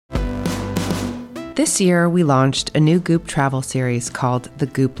This year, we launched a new Goop travel series called The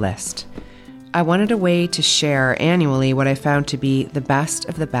Goop List. I wanted a way to share annually what I found to be the best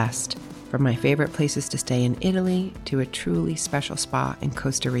of the best, from my favorite places to stay in Italy to a truly special spa in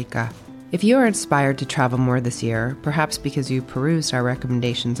Costa Rica. If you are inspired to travel more this year, perhaps because you perused our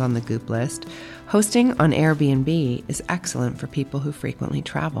recommendations on the Goop List, hosting on Airbnb is excellent for people who frequently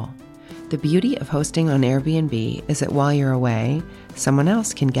travel. The beauty of hosting on Airbnb is that while you're away, someone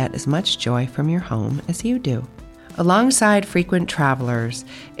else can get as much joy from your home as you do. Alongside frequent travelers,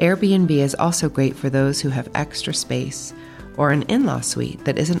 Airbnb is also great for those who have extra space or an in-law suite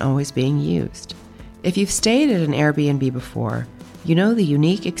that isn't always being used. If you've stayed at an Airbnb before, you know the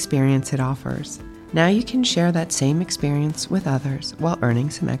unique experience it offers. Now you can share that same experience with others while earning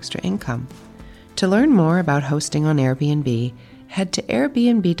some extra income. To learn more about hosting on Airbnb, head to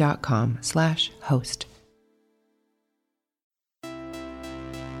airbnb.com/host.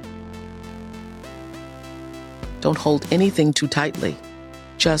 Don't hold anything too tightly.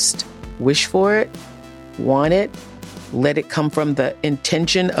 Just wish for it, want it, let it come from the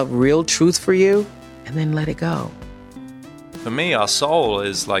intention of real truth for you, and then let it go. For me, our soul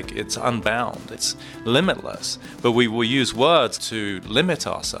is like, it's unbound, it's limitless, but we will use words to limit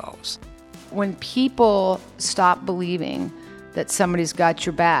ourselves. When people stop believing that somebody's got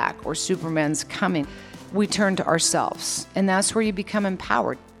your back or Superman's coming, we turn to ourselves, and that's where you become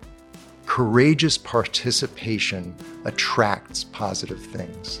empowered. Courageous participation attracts positive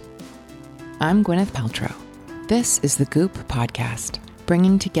things. I'm Gwyneth Paltrow. This is the Goop Podcast,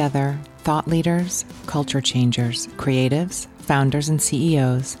 bringing together thought leaders, culture changers, creatives, founders and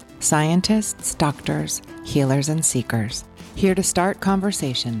CEOs, scientists, doctors, healers, and seekers, here to start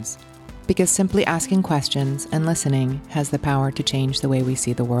conversations. Because simply asking questions and listening has the power to change the way we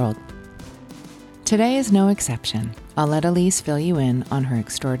see the world. Today is no exception. I'll let Elise fill you in on her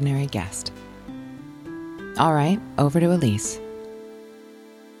extraordinary guest. All right, over to Elise.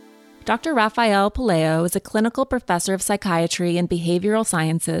 Dr. Rafael Pelayo is a clinical professor of psychiatry and behavioral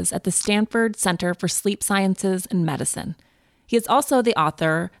sciences at the Stanford Center for Sleep Sciences and Medicine. He is also the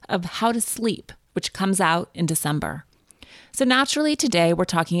author of How to Sleep, which comes out in December. So naturally, today we're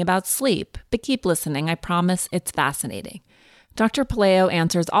talking about sleep, but keep listening. I promise it's fascinating. Dr. Pelayo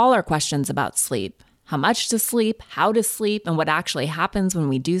answers all our questions about sleep. How much to sleep, how to sleep, and what actually happens when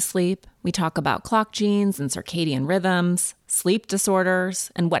we do sleep. We talk about clock genes and circadian rhythms, sleep disorders,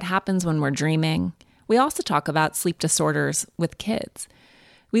 and what happens when we're dreaming. We also talk about sleep disorders with kids.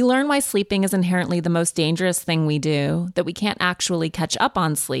 We learn why sleeping is inherently the most dangerous thing we do, that we can't actually catch up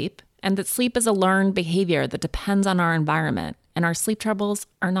on sleep, and that sleep is a learned behavior that depends on our environment, and our sleep troubles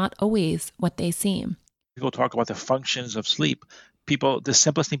are not always what they seem. People talk about the functions of sleep. The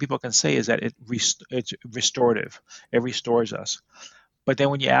simplest thing people can say is that it's restorative. It restores us. But then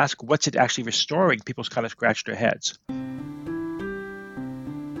when you ask, what's it actually restoring, people kind of scratch their heads.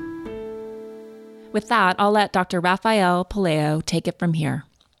 With that, I'll let Dr. Rafael Pelayo take it from here.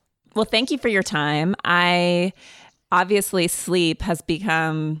 Well, thank you for your time. Obviously, sleep has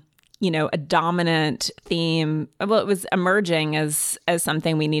become a dominant theme. Well, it was emerging as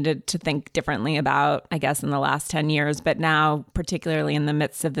something we needed to think differently about, I guess, in the last 10 years. But now, particularly in the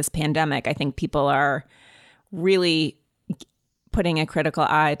midst of this pandemic, I think people are really putting a critical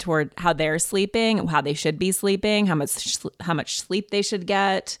eye toward how they're sleeping, how they should be sleeping, how much sleep they should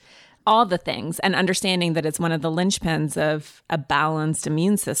get, all the things, and understanding that it's one of the linchpins of a balanced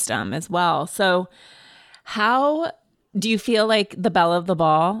immune system as well. So how do you feel like the belle of the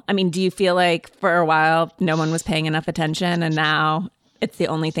ball? I mean, do you feel like for a while no one was paying enough attention and now it's the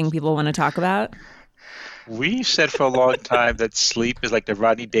only thing people want to talk about? We said for a long time that sleep is like the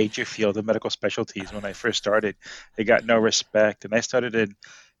Rodney Dangerfield of medical specialties. When I first started, it got no respect. And I started in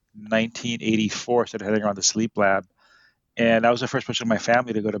 1984, started heading around the sleep lab. And I was the first person in my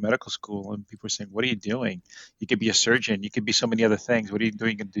family to go to medical school. And people were saying, what are you doing? You could be a surgeon. You could be so many other things. What are you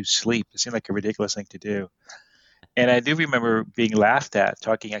doing? You can do sleep. It seemed like a ridiculous thing to do. And I do remember being laughed at,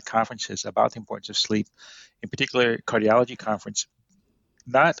 talking at conferences about the importance of sleep, in particular cardiology conference,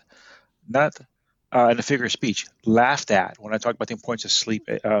 not in a figure of speech, laughed at when I talk about the importance of sleep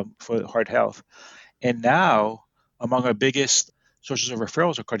for heart health. And now, among our biggest sources of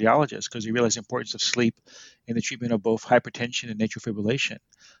referrals are cardiologists, because they realize the importance of sleep in the treatment of both hypertension and atrial fibrillation.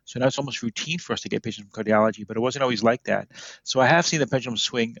 So now it's almost routine for us to get patients from cardiology, but it wasn't always like that. So I have seen the pendulum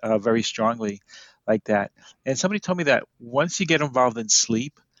swing very strongly like that. And somebody told me that once you get involved in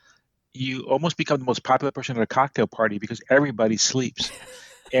sleep, you almost become the most popular person at a cocktail party because everybody sleeps.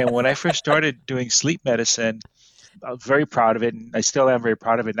 And when I first started doing sleep medicine, I was very proud of it, and I still am very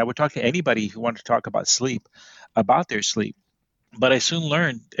proud of it. And I would talk to anybody who wanted to talk about sleep, about their sleep. But I soon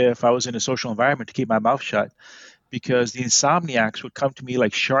learned if I was in a social environment to keep my mouth shut because the insomniacs would come to me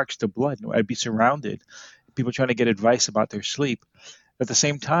like sharks to blood. I'd be surrounded, people trying to get advice about their sleep. At the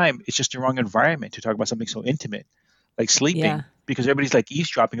same time, it's just the wrong environment to talk about something so intimate like sleeping Yeah. because everybody's like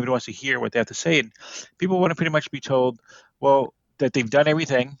eavesdropping. Everybody wants to hear what they have to say. And people want to pretty much be told, well, that they've done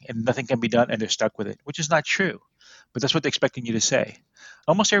everything and nothing can be done and they're stuck with it, which is not true. But that's what they're expecting you to say.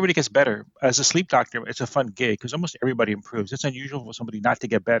 Almost everybody gets better. As a sleep doctor, it's a fun gig because almost everybody improves. It's unusual for somebody not to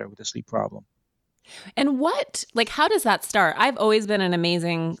get better with a sleep problem. And how does that start? I've always been an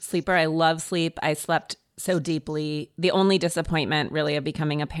amazing sleeper. I love sleep. I slept so deeply. The only disappointment really of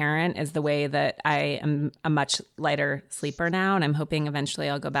becoming a parent is the way that I am a much lighter sleeper now. And I'm hoping eventually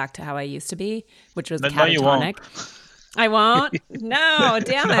I'll go back to how I used to be, which was No, you won't. catatonic. I won't? No,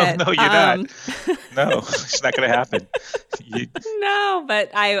 damn it. No, you're not. No, it's not going to happen. No, but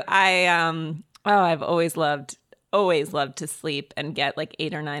I've always loved to sleep and get like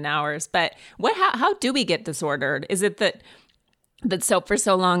 8 or 9 hours. But how do we get disordered? Is it that so for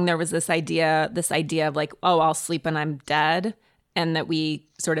so long there was this idea of like, oh, I'll sleep when I'm dead, and that we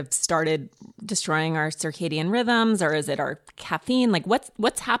sort of started destroying our circadian rhythms, or is it our caffeine? Like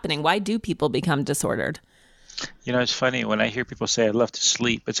what's happening? Why do people become disordered? It's funny when I hear people say, I love to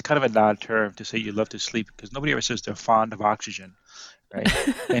sleep. It's kind of a odd term to say you love to sleep because nobody ever says they're fond of oxygen, right?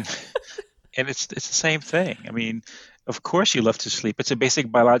 and it's the same thing. I mean, of course you love to sleep. It's a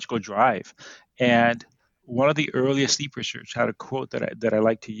basic biological drive. And one of the earliest sleep research had a quote that I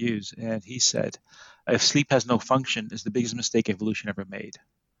like to use. And he said, if sleep has no function, it's the biggest mistake evolution ever made.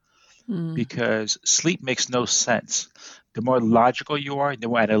 Because sleep makes no sense. The more logical you are, the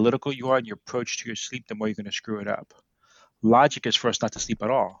more analytical you are in your approach to your sleep, the more you're going to screw it up. Logic is for us not to sleep at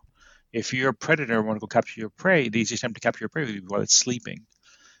all. If you're a predator and want to go capture your prey, the easiest time to capture your prey would be while it's sleeping.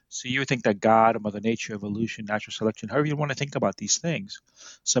 So you would think that God, or Mother Nature, evolution, natural selection, however you want to think about these things,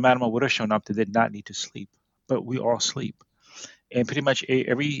 some animal would have shown up that did not need to sleep. But we all sleep. And pretty much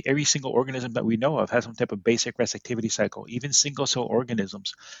every single organism that we know of has some type of basic rest activity cycle. Even single-cell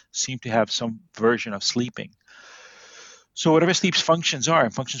organisms seem to have some version of sleeping. So whatever sleep's functions are,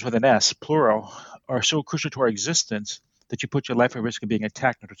 and functions with an S, plural, are so crucial to our existence that you put your life at risk of being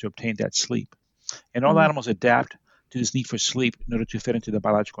attacked in order to obtain that sleep. And all animals adapt to this need for sleep in order to fit into the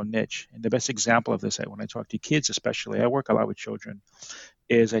biological niche. And the best example of this, when I talk to kids especially, I work a lot with children,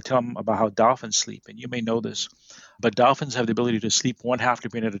 is I tell them about how dolphins sleep. And you may know this, but dolphins have the ability to sleep one half of the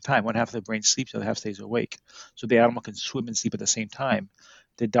brain at a time. One half of the brain sleeps, the other half stays awake. So the animal can swim and sleep at the same time.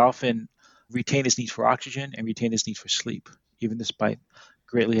 The dolphin retain its need for oxygen and retain its need for sleep, even despite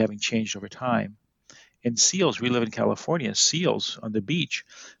greatly having changed over time. And seals, we live in California, seals on the beach,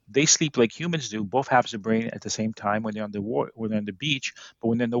 they sleep like humans do, both halves of the brain at the same time when they're on the beach, but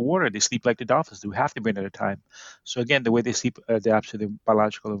when they're in the water, they sleep like the dolphins do, half the brain at a time. So again, the way they sleep adapts to the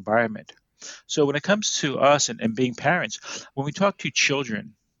biological environment. So when it comes to us and being parents, when we talk to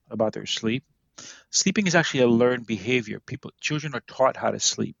children about their sleep, sleeping is actually a learned behavior. Children are taught how to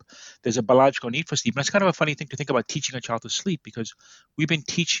sleep. There's a biological need for sleep. And it's kind of a funny thing to think about teaching a child to sleep because we've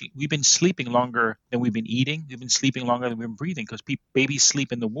been sleeping longer than we've been eating. We've been sleeping longer than we've been breathing because babies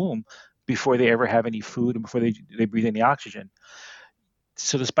sleep in the womb before they ever have any food and before they breathe any oxygen.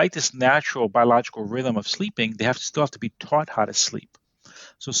 So despite this natural biological rhythm of sleeping, they still have to be taught how to sleep.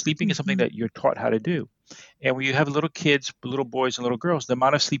 So sleeping is something that you're taught how to do. And when you have little kids, little boys and little girls, the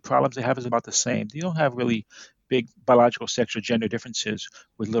amount of sleep problems they have is about the same. They don't have really big biological, sexual, gender differences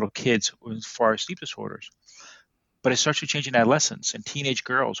with little kids as far as sleep disorders. But it starts to change in adolescence, and teenage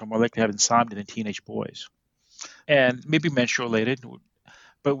girls are more likely to have insomnia than teenage boys. And maybe menstrual-related,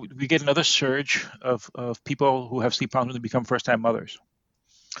 but we get another surge of people who have sleep problems when they become first-time mothers.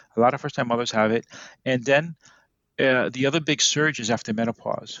 A lot of first-time mothers have it. And then the other big surge is after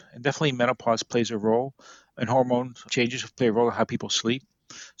menopause. And definitely menopause plays a role, and hormone changes play a role in how people sleep.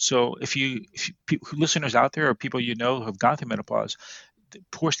 So if listeners out there or people you know who have gone through menopause,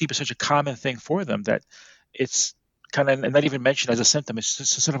 poor sleep is such a common thing for them that it's kind of not even mentioned as a symptom. It's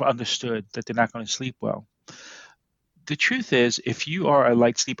just sort of understood that they're not going to sleep well. The truth is, if you are a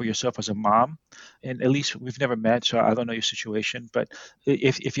light sleeper yourself as a mom, and at least we've never met, so I don't know your situation, but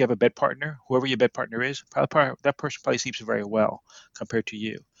if you have a bed partner, whoever your bed partner is, that person probably sleeps very well compared to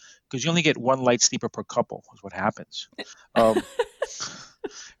you. Because you only get one light sleeper per couple is what happens.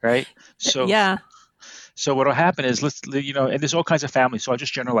 Right? So yeah. So what will happen is, and there's all kinds of families. So I'll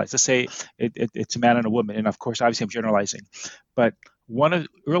just generalize. Let's say it's a man and a woman. And of course, obviously I'm generalizing. But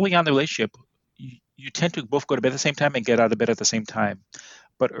early on in the relationship, you tend to both go to bed at the same time and get out of bed at the same time.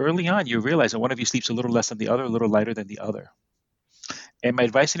 But early on, you realize that one of you sleeps a little less than the other, a little lighter than the other. And my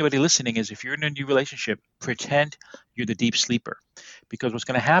advice to anybody listening is if you're in a new relationship, pretend you're the deep sleeper. Because what's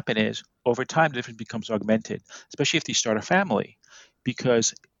going to happen is over time, the difference becomes augmented, especially if they start a family.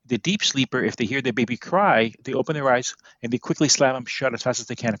 Because the deep sleeper, if they hear their baby cry, they open their eyes and they quickly slam them shut as fast as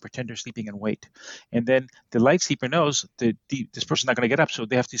they can and pretend they're sleeping and wait. And then the light sleeper knows that this person's not going to get up, so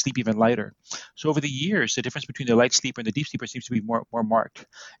they have to sleep even lighter. So over the years, the difference between the light sleeper and the deep sleeper seems to be more marked.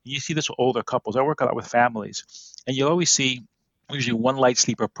 And you see this with older couples. I work a lot with families, and you'll always see usually one light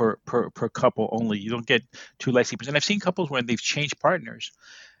sleeper per couple only. You don't get two light sleepers. And I've seen couples when they've changed partners,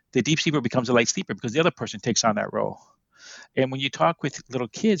 the deep sleeper becomes a light sleeper because the other person takes on that role. And when you talk with little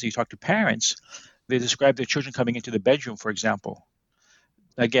kids, or you talk to parents, they describe their children coming into the bedroom, for example.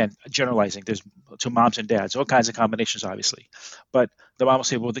 Again, generalizing, there's to moms and dads, all kinds of combinations, obviously. But the mom will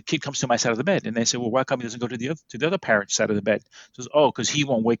say, well, the kid comes to my side of the bed. And they say, well, why come he doesn't go to the other parent's side of the bed? Says, oh, because he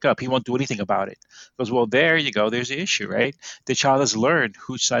won't wake up. He won't do anything about it. Goes, well, there you go. There's the issue, right? The child has learned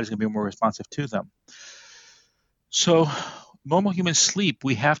whose side is going to be more responsive to them. So normal human sleep,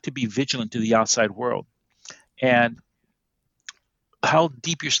 we have to be vigilant to the outside world. And how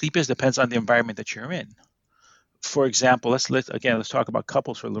deep your sleep is depends on the environment that you're in. For example, let's talk about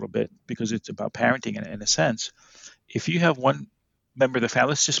couples for a little bit because it's about parenting in a sense. If you have one member of the family,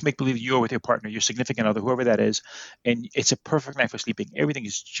 let's just make believe you're with your partner, your significant other, whoever that is, and it's a perfect night for sleeping. Everything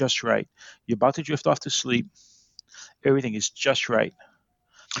is just right. You're about to drift off to sleep. Everything is just right.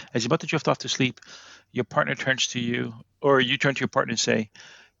 As you're about to drift off to sleep, your partner turns to you, or you turn to your partner and say,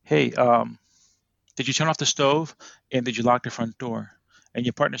 hey, did you turn off the stove and did you lock the front door? And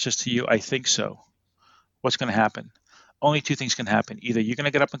your partner says to you, I think so. What's going to happen? Only two things can happen. Either you're going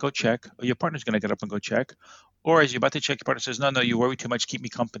to get up and go check, or your partner's going to get up and go check. Or as you're about to check, your partner says, no, you worry too much, keep me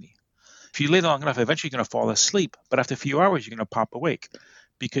company. If you lay long enough, eventually you're going to fall asleep. But after a few hours, you're going to pop awake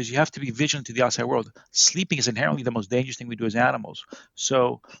because you have to be vigilant to the outside world. Sleeping is inherently the most dangerous thing we do as animals.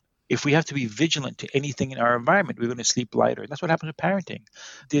 So if we have to be vigilant to anything in our environment, we're going to sleep lighter. And that's what happens with parenting.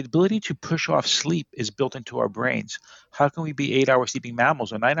 The ability to push off sleep is built into our brains. How can we be 8-hour sleeping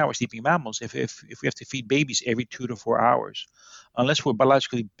mammals or 9-hour sleeping mammals if we have to feed babies every 2 to 4 hours? Unless we're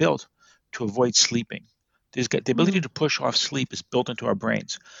biologically built to avoid sleeping. The ability to push off sleep is built into our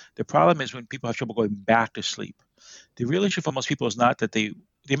brains. The problem is when people have trouble going back to sleep. The real issue for most people is not that they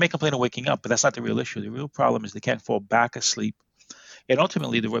may complain of waking up, but that's not the real issue. The real problem is they can't fall back asleep. And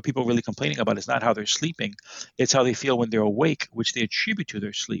ultimately, what people are really complaining about is not how they're sleeping. It's how they feel when they're awake, which they attribute to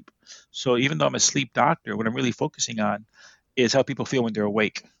their sleep. So even though I'm a sleep doctor, what I'm really focusing on is how people feel when they're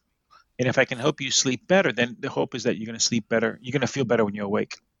awake. And if I can help you sleep better, then the hope is that you're going to sleep better. You're going to feel better when you're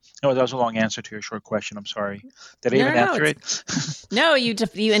awake. No, that was a long answer to your short question. I'm sorry. Did I even answer it? No, you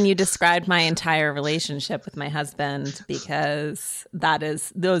described my entire relationship with my husband because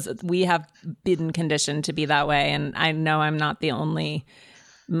we have been conditioned to be that way. And I know I'm not the only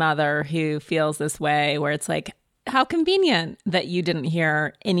mother who feels this way, where it's like, how convenient that you didn't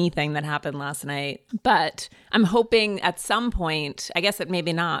hear anything that happened last night. But I'm hoping at some point, I guess it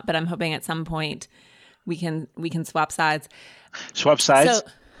maybe not, but I'm hoping at some point we can swap sides. Swap sides? So,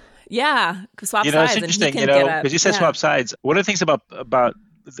 yeah, swap sides. It's interesting, because you said swap sides. One of the things about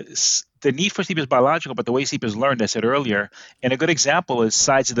this, the need for sleep is biological, but the way sleep is learned, I said earlier. And a good example is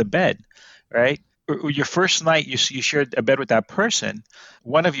sides of the bed, right? Your first night, you shared a bed with that person.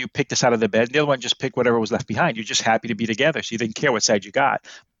 One of you picked the side of the bed, and the other one just picked whatever was left behind. You're just happy to be together, so you didn't care what side you got.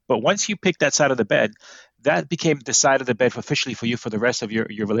 But once you picked that side of the bed, that became the side of the bed officially for you for the rest of your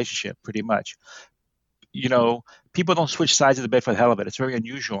relationship, pretty much. People don't switch sides of the bed for the hell of it. It's very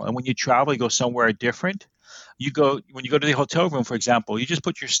unusual. And when you travel, you go somewhere different. When you go to the hotel room, for example, you just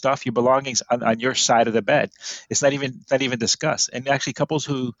put your stuff, your belongings on your side of the bed. It's not even discussed. And actually, couples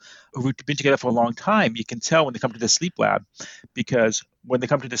who've been together for a long time, you can tell when they come to the sleep lab, because when they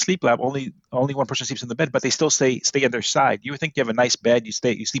come to the sleep lab, only one person sleeps in the bed, but they still stay on their side. You would think you have a nice bed, you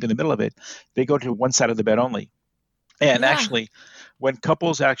sleep in the middle of it. They go to one side of the bed only. And actually, when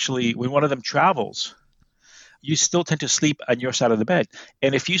one of them travels, you still tend to sleep on your side of the bed.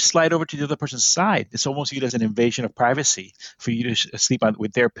 And if you slide over to the other person's side, it's almost viewed as an invasion of privacy for you to sleep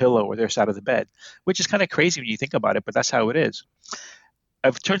with their pillow or their side of the bed, which is kind of crazy when you think about it, but that's how it is.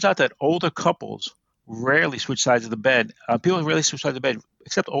 It turns out that older couples rarely switch sides of the bed. People rarely switch sides of the bed,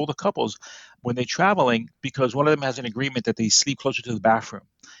 except older couples, when they're traveling, because one of them has an agreement that they sleep closer to the bathroom.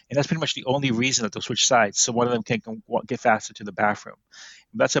 And that's pretty much the only reason that they'll switch sides. So one of them can get faster to the bathroom.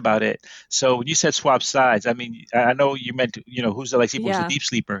 That's about it. So when you said swap sides, I mean, I know you meant, who's the light sleeper, who's the deep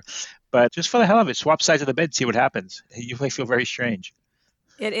sleeper. But just for the hell of it, swap sides of the bed, see what happens. You may feel very strange.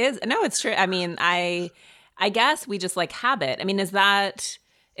 It is. No, it's true. I mean, I guess we just like habit. I mean, is that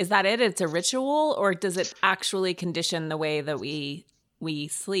it? It's a ritual, or does it actually condition the way that we we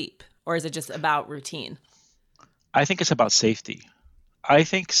sleep? Or is it just about routine? I think it's about safety. I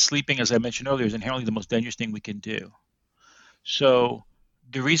think sleeping, as I mentioned earlier, is inherently the most dangerous thing we can do. So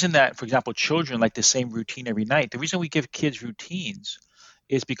the reason that, for example, children like the same routine every night, the reason we give kids routines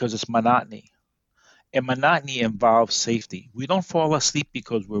is because it's monotony. And monotony involves safety. We don't fall asleep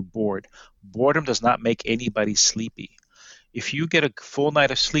because we're bored. Boredom does not make anybody sleepy. If you get a full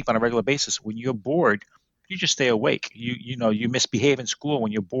night of sleep on a regular basis, when you're bored, you just stay awake. You misbehave in school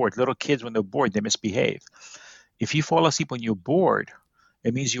when you're bored. Little kids, when they're bored, they misbehave. If you fall asleep when you're bored,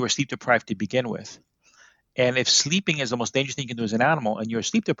 it means you were sleep deprived to begin with. And if sleeping is the most dangerous thing you can do as an animal and you're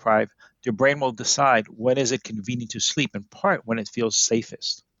sleep deprived, your brain will decide when is it convenient to sleep, in part when it feels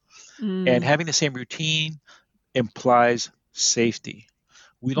safest. And having the same routine implies safety.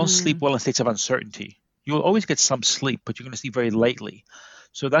 We don't sleep well in states of uncertainty. You'll always get some sleep, but you're going to sleep very lightly.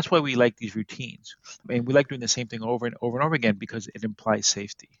 So that's why we like these routines. And we like doing the same thing over and over and over again because it implies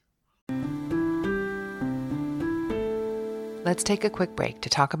safety. Let's take a quick break to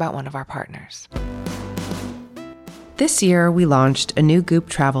talk about one of our partners. This year, we launched a new Goop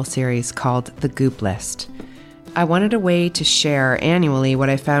travel series called The Goop List. I wanted a way to share annually what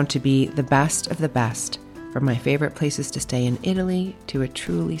I found to be the best of the best, from my favorite places to stay in Italy to a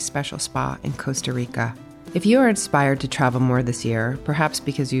truly special spa in Costa Rica. If you are inspired to travel more this year, perhaps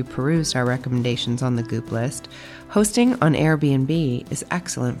because you perused our recommendations on the Goop List, hosting on Airbnb is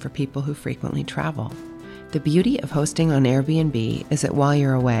excellent for people who frequently travel. The beauty of hosting on Airbnb is that while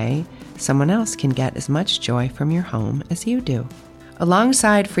you're away, someone else can get as much joy from your home as you do.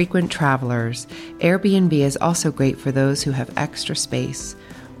 Alongside frequent travelers, Airbnb is also great for those who have extra space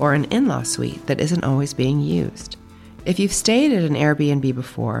or an in-law suite that isn't always being used. If you've stayed at an Airbnb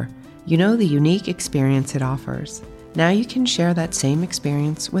before, you know the unique experience it offers. Now you can share that same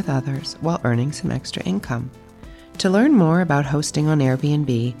experience with others while earning some extra income. To learn more about hosting on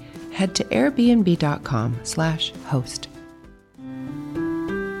Airbnb, head to airbnb.com/host.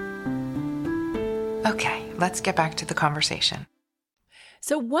 Okay, let's get back to the conversation.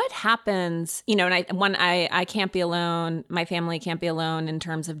 So what happens, and I can't be alone, my family can't be alone in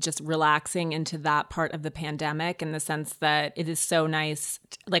terms of just relaxing into that part of the pandemic, in the sense that it is so nice.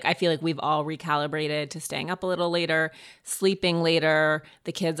 Like, I feel like we've all recalibrated to staying up a little later, sleeping later.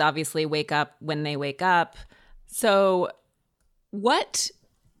 The kids obviously wake up when they wake up. So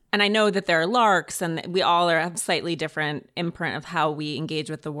and I know that there are larks and we all have slightly different imprint of how we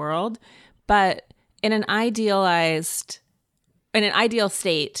engage with the world, but in an ideal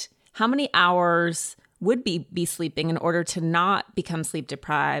state, how many hours would be sleeping in order to not become sleep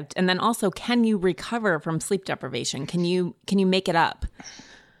deprived? And then also, can you recover from sleep deprivation? Can you make it up?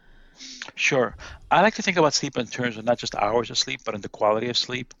 Sure. I like to think about sleep in terms of not just hours of sleep, but in the quality of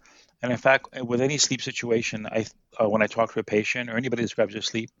sleep. And in fact, with any sleep situation, when I talk to a patient or anybody describes their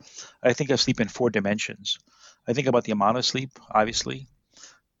sleep, I think of sleep in 4 dimensions. I think about the amount of sleep, obviously,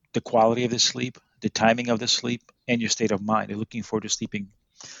 the quality of the sleep, the timing of the sleep, and your state of mind. You're looking forward to sleeping.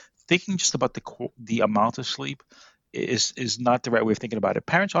 Thinking just about the amount of sleep is not the right way of thinking about it.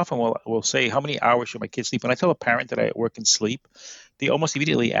 Parents often will say, how many hours should my kid sleep? When I tell a parent that I work in sleep, they almost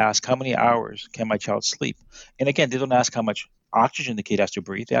immediately ask, how many hours can my child sleep? And again, they don't ask how much oxygen the kid has to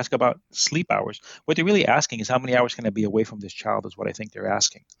breathe. They ask about sleep hours. What they're really asking is, how many hours can I be away from this child, is what I think they're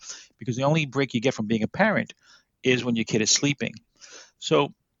asking. Because the only break you get from being a parent is when your kid is sleeping.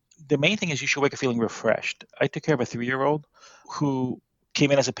 So the main thing is you should wake up feeling refreshed. I took care of a 3-year-old who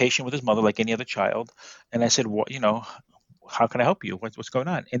came in as a patient with his mother like any other child. And I said, how can I help you? What's going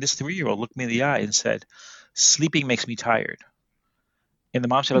on? And this 3-year-old looked me in the eye and said, sleeping makes me tired. And the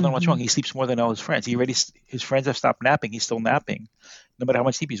mom said, I don't know what's wrong. He sleeps more than all his friends. His friends have stopped napping. He's still napping. No matter how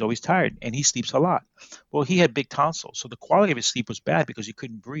much sleep, he's always tired. And he sleeps a lot. Well, he had big tonsils. So the quality of his sleep was bad because he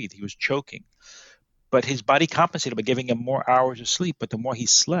couldn't breathe. He was choking. But his body compensated by giving him more hours of sleep. But the more he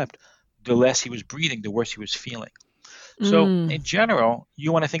slept, the less he was breathing, the worse he was feeling. So in general,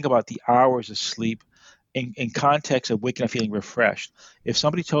 you want to think about the hours of sleep in context of waking up feeling refreshed. If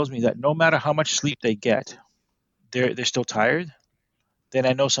somebody tells me that no matter how much sleep they get, they're still tired, then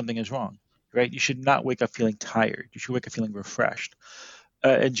I know something is wrong, right? You should not wake up feeling tired. You should wake up feeling refreshed.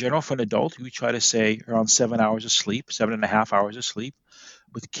 In general, for an adult, we try to say around 7 hours of sleep, 7.5 hours of sleep.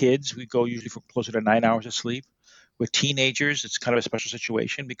 With kids, we go usually for closer to 9 hours of sleep. With teenagers, it's kind of a special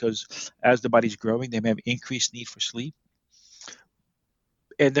situation because as the body's growing, they may have increased need for sleep.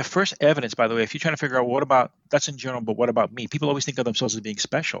 And the first evidence, by the way, if you're trying to figure out that's in general, but what about me? People always think of themselves as being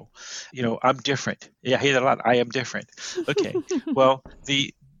special. I'm different. Yeah, I hear that a lot. I am different. Okay. Well,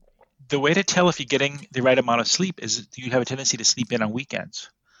 the way to tell if you're getting the right amount of sleep is you have a tendency to sleep in on weekends.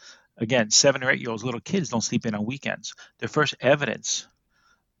 Again, 7 or 8-year-olds, little kids, don't sleep in on weekends. The first evidence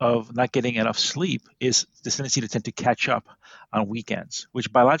of not getting enough sleep is the tendency to tend to catch up on weekends,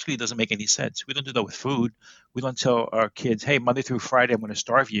 which biologically doesn't make any sense. We don't do that with food. We don't tell our kids, hey, Monday through Friday, I'm going to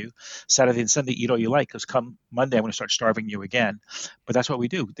starve you. Saturday and Sunday, eat all you like, because come Monday, I'm going to start starving you again. But that's what we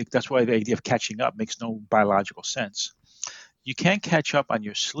do. That's why the idea of catching up makes no biological sense. You can catch up on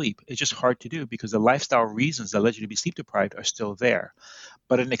your sleep. It's just hard to do because the lifestyle reasons that led you to be sleep deprived are still there.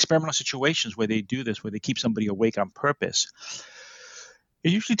 But in experimental situations where they do this, where they keep somebody awake on purpose,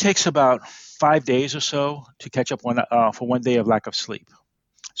 it usually takes about 5 days or so to catch up for 1 day of lack of sleep.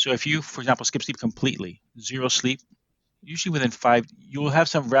 So if you, for example, skip sleep completely, zero sleep, usually within 5, you'll have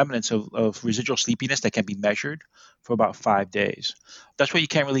some remnants of residual sleepiness that can be measured for about 5 days. That's why you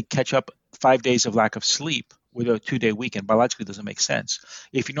can't really catch up 5 days of lack of sleep with a 2-day weekend. Biologically, it doesn't make sense.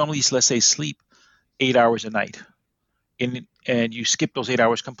 If you normally, let's say, sleep 8 hours a night, and you skip those 8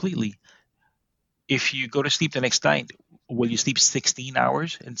 hours completely, if you go to sleep the next night, will you sleep 16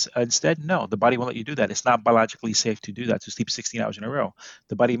 hours instead? No, the body won't let you do that. It's not biologically safe to do that, to sleep 16 hours in a row.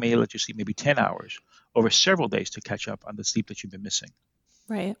 The body may let you sleep maybe 10 hours over several days to catch up on the sleep that you've been missing.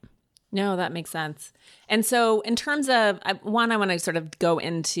 Right. No, that makes sense. And so in terms of, I want to sort of go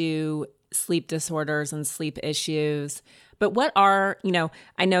into sleep disorders and sleep issues, but what are,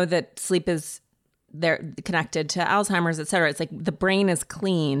 I know that sleep is they're connected to Alzheimer's, et cetera. It's like the brain is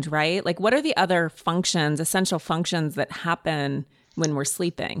cleaned, right? Like what are the other functions, essential functions that happen when we're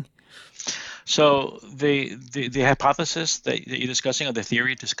sleeping? So the hypothesis that you're discussing, or the theory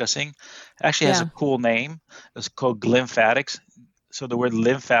you're discussing, actually has a cool name. It's called glymphatics. So the word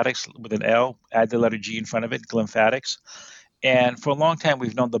lymphatics with an L, add the letter G in front of it, glymphatics. And for a long time,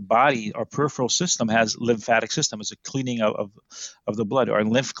 we've known the body, our peripheral system, has lymphatic system. It's a cleaning of the blood, our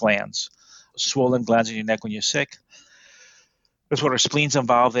lymph glands. Swollen glands in your neck when you're sick. That's what our spleen's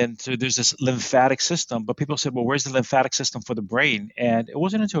involved in. So there's this lymphatic system. But people said, well, where's the lymphatic system for the brain? And it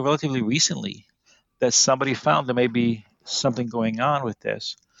wasn't until relatively recently that somebody found there may be something going on with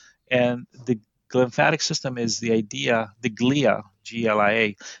this. And the lymphatic system is the glia,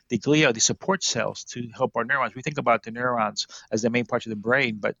 G-L-I-A. The glia are the support cells to help our neurons. We think about the neurons as the main parts of the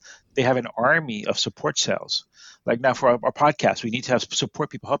brain, but they have an army of support cells. Like now for our podcast, we need to have support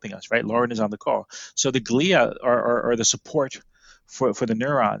people helping us, right? Lauren is on the call. So the glia are the support for the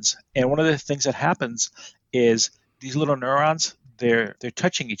neurons. And one of the things that happens is these little neurons, they're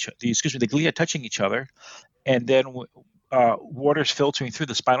touching each other. The glia touching each other, and then water's filtering through,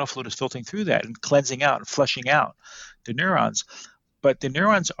 the spinal fluid is filtering through that and cleansing out and flushing out the neurons. But the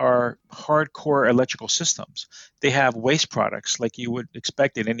neurons are hardcore electrical systems. They have waste products like you would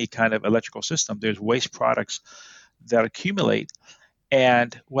expect in any kind of electrical system. There's waste products that accumulate.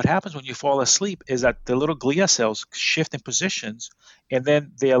 And what happens when you fall asleep is that the little glia cells shift in positions, and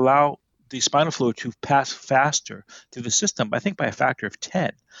then they allow the spinal fluid to pass faster through the system, I think by a factor of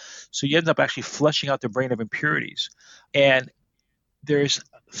 10. So you end up actually flushing out the brain of impurities. And there's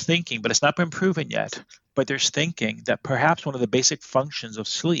thinking, but it's not been proven yet, but there's thinking that perhaps one of the basic functions of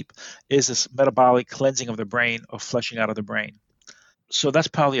sleep is this metabolic cleansing of the brain, or flushing out of the brain. So that's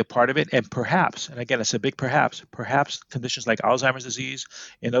probably a part of it. And perhaps, and again, it's a big perhaps conditions like Alzheimer's disease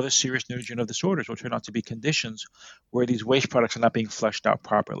and other serious neurodegenerative disorders will turn out to be conditions where these waste products are not being flushed out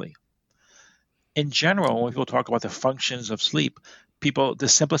properly. In general, when people talk about the functions of sleep, the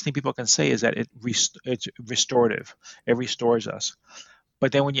simplest thing people can say is that it's restorative. It restores us.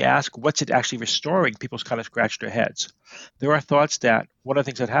 But then when you ask what's it actually restoring, people kind of scratch their heads. There are thoughts that one of the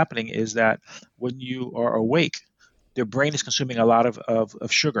things that's happening is that when you are awake, their brain is consuming a lot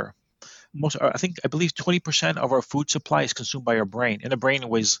of sugar. I believe 20% of our food supply is consumed by our brain, and the brain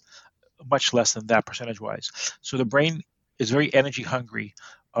weighs much less than that percentage-wise. So the brain is a very energy-hungry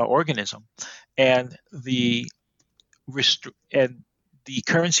organism, and the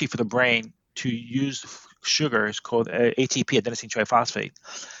currency for the brain to use sugar is called ATP, adenosine triphosphate.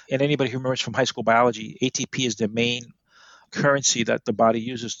 And anybody who remembers from high school biology, ATP is the main currency that the body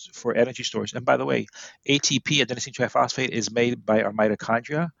uses for energy storage. And by the way, ATP, adenosine triphosphate, is made by our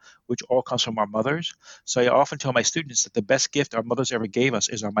mitochondria, which all comes from our mothers. So I often tell my students that the best gift our mothers ever gave us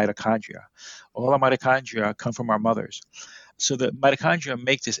is our mitochondria. All our mitochondria come from our mothers. So the mitochondria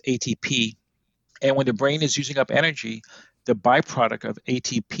make this ATP, and when the brain is using up energy, the byproduct of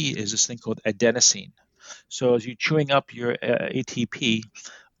ATP is this thing called adenosine. So as you're chewing up your ATP,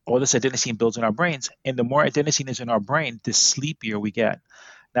 all this adenosine builds in our brains, and the more adenosine is in our brain, the sleepier we get.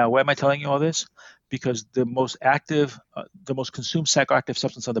 Now, why am I telling you all this? Because the most consumed psychoactive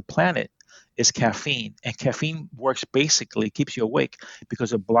substance on the planet is caffeine, and caffeine keeps you awake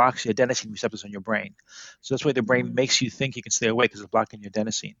because it blocks the adenosine receptors on your brain. So that's why the brain makes you think you can stay awake, because it's blocking your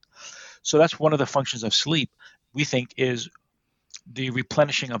adenosine. So that's one of the functions of sleep we think is the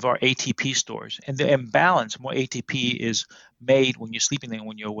replenishing of our ATP stores. And the imbalance, more ATP is made when you're sleeping than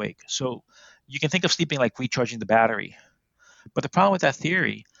when you're awake. So you can think of sleeping like recharging the battery. But the problem with that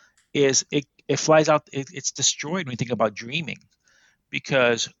theory is it flies out, it's destroyed when you think about dreaming.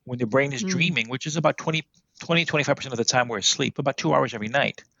 Because when the brain is dreaming, which is about 25% of the time we're asleep, about 2 hours every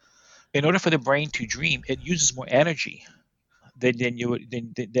night, in order for the brain to dream, it uses more energy than you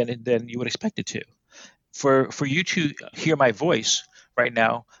would expect it to. For you to hear my voice right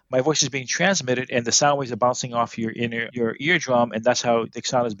now, my voice is being transmitted and the sound waves are bouncing off your eardrum, and that's how the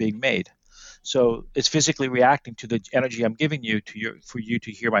sound is being made. So it's physically reacting to the energy I'm giving you for you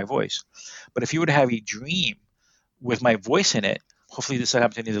to hear my voice. But if you were to have a dream with my voice in it, hopefully this doesn't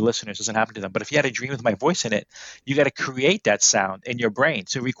happen to any of the listeners, doesn't happen to them. But if you had a dream with my voice in it, you got to create that sound in your brain.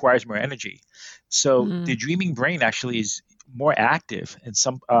 So it requires more energy. So the dreaming brain actually is more active and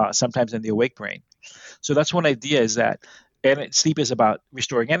sometimes than the awake brain. So that's one idea, is that sleep is about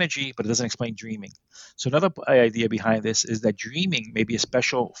restoring energy, but it doesn't explain dreaming. So another idea behind this is that dreaming may be a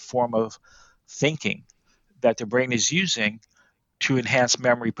special form of thinking that the brain is using to enhance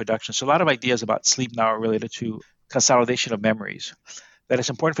memory production. So a lot of ideas about sleep now are related to consolidation of memories. That it's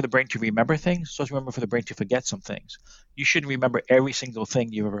important for the brain to remember things, so it's important for the brain to forget some things. You shouldn't remember every single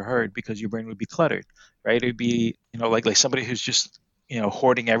thing you've ever heard because your brain would be cluttered, right? It would be, like somebody who's just,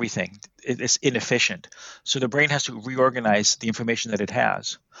 hoarding everything. It's inefficient. So the brain has to reorganize the information that it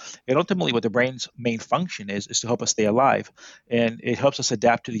has. And ultimately what the brain's main function is to help us stay alive. And it helps us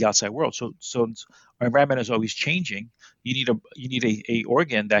adapt to the outside world. So our environment is always changing. You need a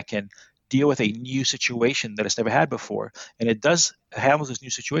organ that can deal with a new situation that it's never had before. And it does handle this new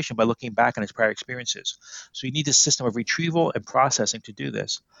situation by looking back on its prior experiences. So you need this system of retrieval and processing to do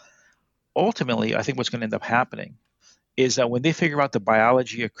this. Ultimately, I think what's going to end up happening is that when they figure out the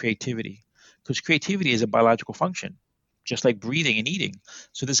biology of creativity, because creativity is a biological function, just like breathing and eating.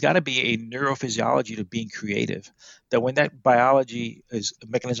 So there's got to be a neurophysiology to being creative, that when that biology is a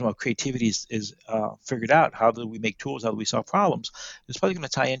mechanism of creativity is figured out, how do we make tools, how do we solve problems, it's probably going to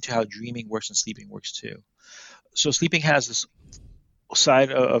tie into how dreaming works and sleeping works too. So sleeping has this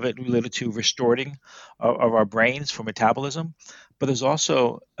side of it related to restoring of our brains for metabolism, but there's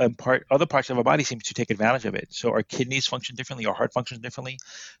also other parts of our body seem to take advantage of it. So our kidneys function differently, our heart functions differently.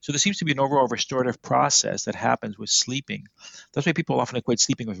 So there seems to be an overall restorative process that happens with sleeping. That's why people often equate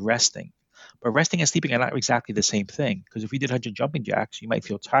sleeping with resting. But resting and sleeping are not exactly the same thing, because if you did 100 jumping jacks, you might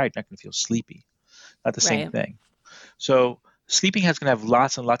feel tired, not going to feel sleepy. Not the same thing. So sleeping is going to have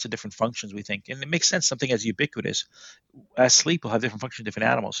lots and lots of different functions, we think. And it makes sense, something as ubiquitous as sleep will have different functions in different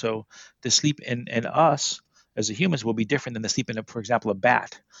animals. So the sleep in us as a humans will be different than the sleep in, for example, a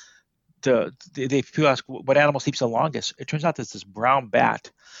bat. People ask, what animal sleeps the longest? It turns out there's this brown bat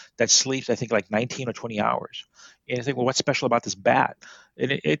that sleeps, I think, like 19 or 20 hours. And I think, well, what's special about this bat?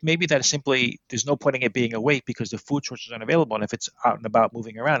 And it may be that simply there's no point in it being awake because the food sources aren't available. And if it's out and about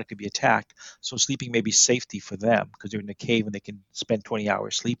moving around, it could be attacked. So sleeping may be safety for them because they're in a cave and they can spend 20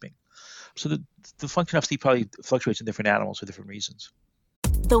 hours sleeping. So the function of sleep probably fluctuates in different animals for different reasons.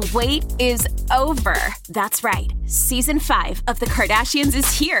 The wait is over. That's right. Season 5 of The Kardashians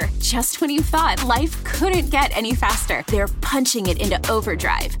is here. Just when you thought life couldn't get any faster, they're punching it into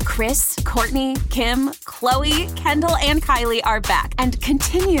overdrive. Kris, Kourtney, Kim, Khloe, Kendall, and Kylie are back and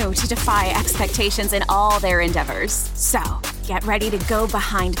continue to defy expectations in all their endeavors. So, get ready to go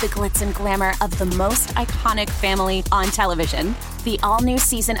behind the glitz and glamour of the most iconic family on television. The all-new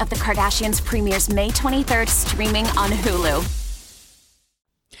season of The Kardashians premieres May 23rd, streaming on Hulu.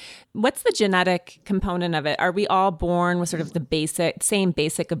 What's the genetic component of it? Are we all born with sort of the same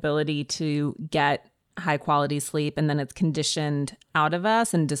basic ability to get high quality sleep and then it's conditioned out of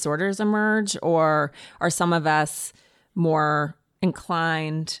us and disorders emerge? Or are some of us more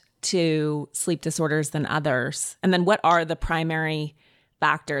inclined to sleep disorders than others? And then what are the primary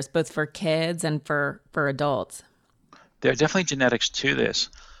factors, both for kids and for adults? There are definitely genetics to this.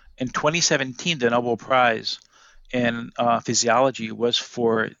 In 2017, the Nobel Prize in physiology was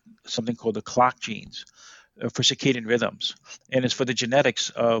for something called the clock genes for circadian rhythms. And it's for the genetics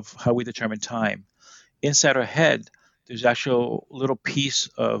of how we determine time. Inside our head, there's actually a little piece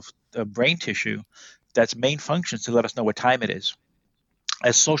of brain tissue that's main function to let us know what time it is.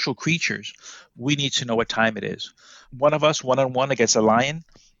 As social creatures, we need to know what time it is. One of us, one-on-one against a lion,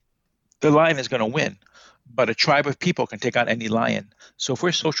 the lion is going to win. But a tribe of people can take on any lion. So if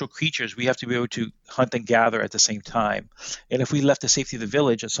we're social creatures, we have to be able to hunt and gather at the same time. And if we left the safety of the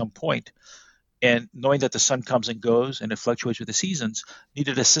village at some point, and knowing that the sun comes and goes and it fluctuates with the seasons,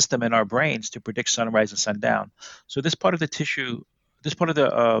 needed a system in our brains to predict sunrise and sundown. So this part of the tissue this part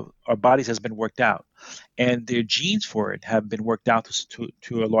of our bodies has been worked out, and their genes for it have been worked out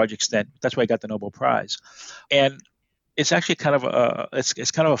to a large extent. That's why I got the Nobel Prize, and it's actually kind of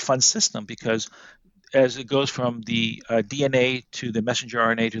a fun system, because as it goes from the DNA to the messenger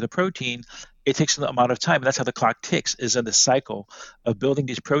RNA to the protein, it takes an amount of time. And that's how the clock ticks, is in the cycle of building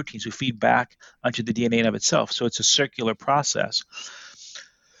these proteins who feed back onto the DNA in of itself. So it's a circular process.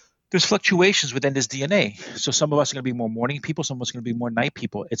 There's fluctuations within this DNA. So some of us are going to be more morning people, some of us are going to be more night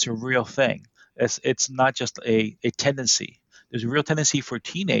people. It's a real thing. It's not just a tendency. There's a real tendency for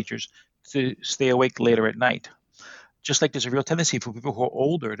teenagers to stay awake later at night. Just like there's a real tendency for people who are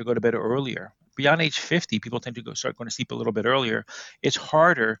older to go to bed earlier. Beyond age 50, people tend to start going to sleep a little bit earlier. It's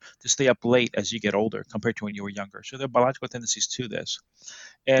harder to stay up late as you get older compared to when you were younger. So there are biological tendencies to this.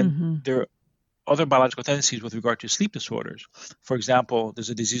 And there are other biological tendencies with regard to sleep disorders. For example,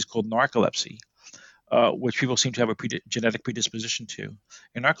 there's a disease called narcolepsy, which people seem to have a genetic predisposition to.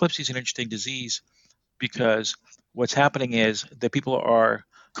 And narcolepsy is an interesting disease because what's happening is that people are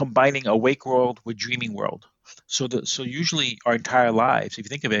combining awake world with dreaming world. So usually our entire lives, if you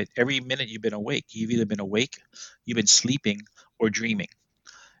think of it, every minute you've been awake, you've either been awake, you've been sleeping, or dreaming.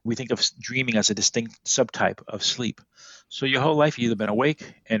 We think of dreaming as a distinct subtype of sleep. So your whole life you've either been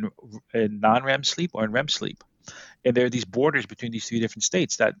awake and non-REM sleep or in REM sleep. And there are these borders between these three different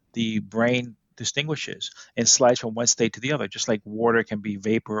states that the brain distinguishes and slides from one state to the other, just like water can be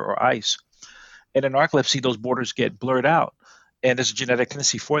vapor or ice. And in narcolepsy, those borders get blurred out. And there's a genetic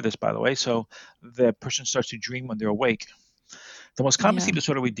tendency for this, by the way. So the person starts to dream when they're awake. The most common sleep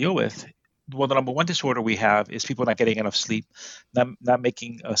disorder we deal with, well, the number one disorder we have is people not getting enough sleep, not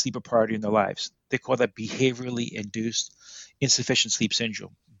making sleep a priority in their lives. They call that behaviorally induced insufficient sleep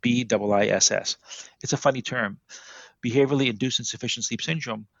syndrome, BIIS. It's a funny term, behaviorally induced insufficient sleep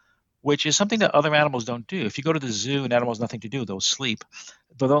syndrome, which is something that other animals don't do. If you go to the zoo and animals have nothing to do, they'll sleep.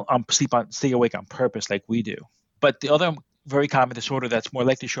 They don't stay awake on purpose like we do. But the other very common disorder that's more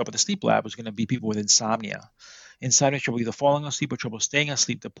likely to show up at the sleep lab is going to be people with insomnia. Insomnia is trouble either falling asleep or trouble staying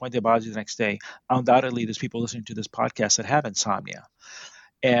asleep to the point their bodies the next day. Undoubtedly, there's people listening to this podcast that have insomnia.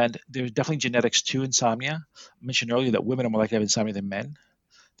 And there's definitely genetics to insomnia. I mentioned earlier that women are more likely to have insomnia than men.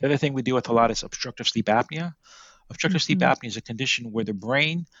 The other thing we deal with a lot is obstructive sleep apnea. Obstructive sleep apnea is a condition where the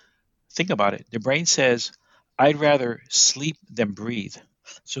brain, think about it, the brain says, I'd rather sleep than breathe.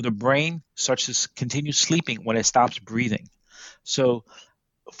 So the brain starts to continue sleeping when it stops breathing. So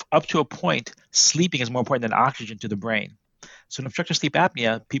up to a point, sleeping is more important than oxygen to the brain. So in obstructive sleep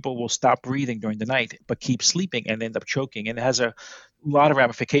apnea, people will stop breathing during the night but keep sleeping and end up choking. And it has a lot of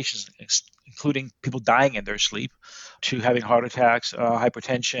ramifications, including people dying in their sleep, to having heart attacks,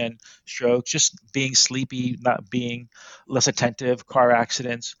 hypertension, strokes, just being sleepy, not being less attentive, car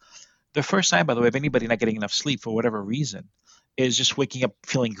accidents. The first sign, by the way, of anybody not getting enough sleep for whatever reason is just waking up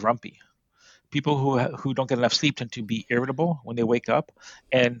feeling grumpy. People who don't get enough sleep tend to be irritable when they wake up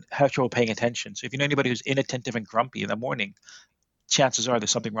and have trouble paying attention. So if you know anybody who's inattentive and grumpy in the morning, chances are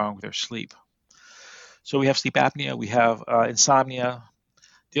there's something wrong with their sleep. So we have sleep apnea, we have insomnia.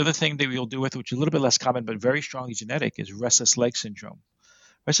 The other thing that we'll deal with, which is a little bit less common but very strongly genetic, is restless leg syndrome.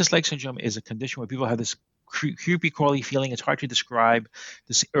 Restless leg syndrome is a condition where people have this creepy, crawly feeling. It's hard to describe,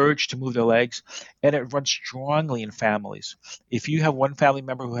 this urge to move their legs, and it runs strongly in families. If you have one family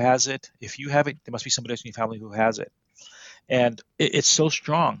member who has it, if you have it, there must be somebody else in your family who has it. And it's so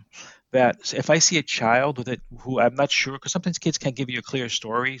strong that if I see a child with it who I'm not sure, because sometimes kids can't give you a clear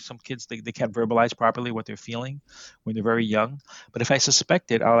story. Some kids, they can't verbalize properly what they're feeling when they're very young. But if I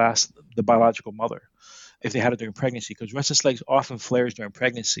suspect it, I'll ask the biological mother if they had it during pregnancy, because restless legs often flares during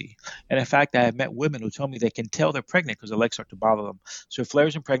pregnancy. And in fact, I have met women who tell me they can tell they're pregnant because their legs start to bother them. So it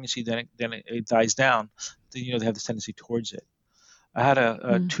flares in pregnancy, then it dies down. Then, they have this tendency towards it. I had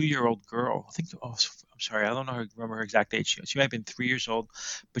a 2-year-old girl. I'm sorry, I don't remember her exact age. She might have been 3 years old,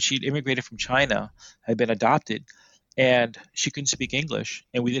 but she'd immigrated from China, had been adopted, and she couldn't speak English,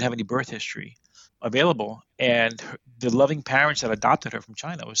 and we didn't have any birth history available. And the loving parents that adopted her from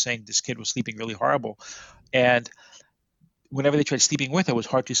China was saying this kid was sleeping really horrible. And whenever they tried sleeping with her, it was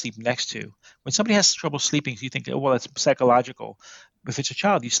hard to sleep next to. When somebody has trouble sleeping, you think, oh, well, that's psychological. If it's a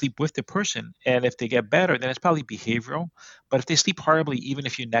child, you sleep with the person. And if they get better, then it's probably behavioral. But if they sleep horribly, even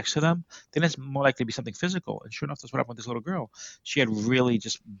if you're next to them, then it's more likely to be something physical. And sure enough, that's what happened with this little girl. She had really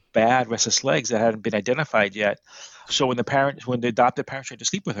just bad restless legs that hadn't been identified yet. So when the adopted parents tried to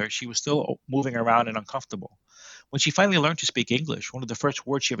sleep with her, she was still moving around and uncomfortable. When she finally learned to speak English, one of the first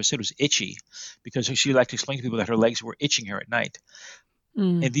words she ever said was itchy, because she liked to explain to people that her legs were itching her at night.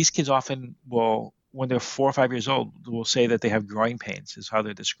 And these kids often will when they're 4 or 5 years old, will say that they have growing pains, is how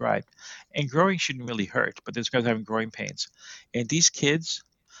they're described. And growing shouldn't really hurt, but they're described as having growing pains. And these kids,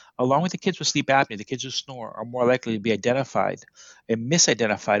 along with the kids with sleep apnea, the kids who snore, are more likely to be identified and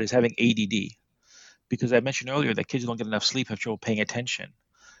misidentified as having ADD. Because I mentioned earlier that kids who don't get enough sleep have trouble paying attention.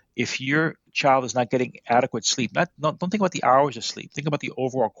 If your child is not getting adequate sleep, don't think about the hours of sleep. Think about the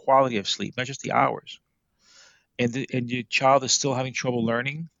overall quality of sleep, not just the hours. And your child is still having trouble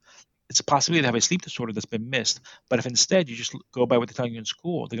learning, it's a possibility to have a sleep disorder that's been missed. But if instead you just go by what they're telling you in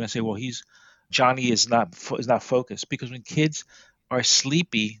school, they're going to say, well, Johnny is not focused. Because when kids are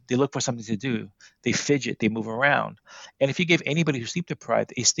sleepy, they look for something to do. They fidget, they move around. And if you give anybody who's sleep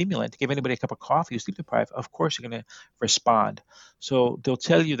deprived a stimulant, give anybody a cup of coffee who's sleep deprived, of course you're going to respond. So they'll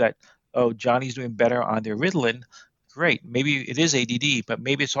tell you that, oh, Johnny's doing better on their Ritalin. Great. Maybe it is ADD, but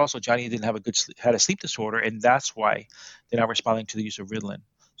maybe it's also Johnny didn't have had a sleep disorder, and that's why they're not responding to the use of Ritalin.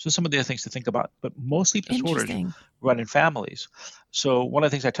 So some of the other things to think about. But most sleep disorders run in families. So one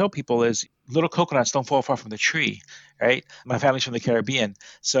of the things I tell people is little coconuts don't fall far from the tree, right? My family's from the Caribbean.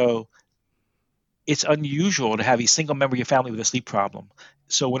 So it's unusual to have a single member of your family with a sleep problem.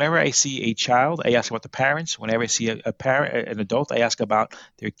 So whenever I see a child, I ask about the parents. Whenever I see a parent, an adult, I ask about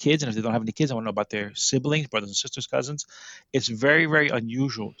their kids. And if they don't have any kids, I want to know about their siblings, brothers and sisters, cousins. It's very, very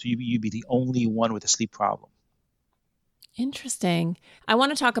unusual to you be the only one with a sleep problem. Interesting. I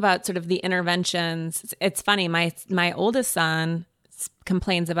want to talk about sort of the interventions. It's funny. My oldest son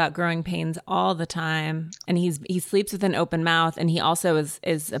complains about growing pains all the time, and he sleeps with an open mouth, and he also is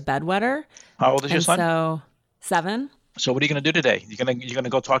a bedwetter. How old is your son? So 7. So what are you going to do today? You're gonna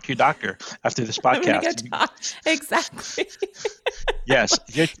go talk to your doctor after this podcast. I'm gonna go talk. Exactly. Yes.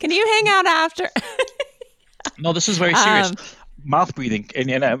 Can you hang out after? No, this is very serious. Mouth breathing.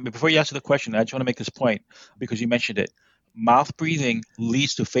 And before you answer the question, I just want to make this point because you mentioned it. Mouth breathing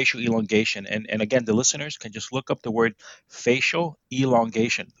leads to facial elongation. And again, the listeners can just look up the word facial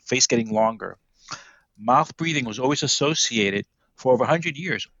elongation, face getting longer. Mouth breathing was always associated for over 100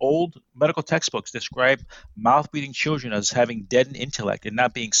 years. Old medical textbooks describe mouth breathing children as having deadened intellect and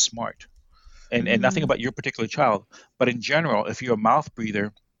not being smart. And nothing about your particular child. But in general, if you're a mouth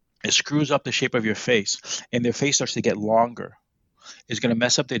breather, it screws up the shape of your face and their face starts to get longer. It's going to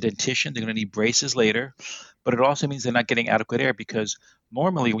mess up their dentition. They're going to need braces later. But it also means they're not getting adequate air because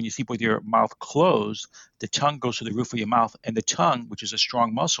normally when you sleep with your mouth closed, the tongue goes to the roof of your mouth, and the tongue, which is a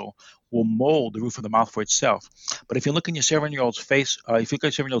strong muscle, will mold the roof of the mouth for itself. But if you look in your 7-year-old's face, if you look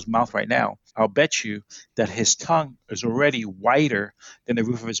at your 7-year-old's mouth right now, I'll bet you that his tongue is already wider than the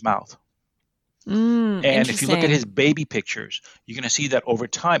roof of his mouth. And if you look at his baby pictures, you're going to see that over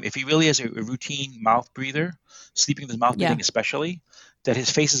time, if he really is a routine mouth breather, sleeping with his mouth breathing especially, that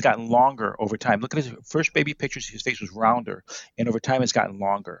his face has gotten longer over time. Look at his first baby pictures, his face was rounder, and over time it's gotten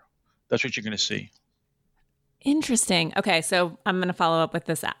longer. That's what you're going to see. Interesting. Okay, so I'm going to follow up with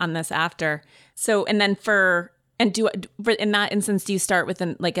this on this after. So, and then in that instance, do you start with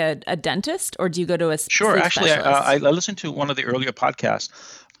a dentist, or do you go to a Sure. Actually, I listened to one of the earlier podcasts,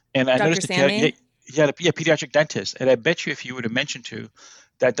 and I noticed that you had a pediatric dentist, and I bet you if you were to mention to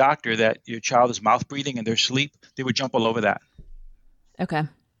that doctor that your child is mouth breathing in their sleep, they would jump all over that. Okay. All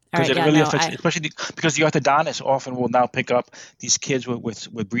right. It really affects, especially because the orthodontist often will now pick up these kids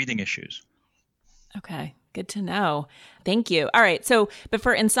with breathing issues. Okay. Good to know. Thank you. All right. So, but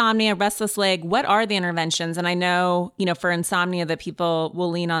for insomnia, restless leg, what are the interventions? And I know, for insomnia that people will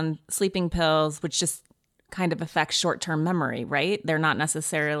lean on sleeping pills, which just kind of affects short-term memory, right? They're not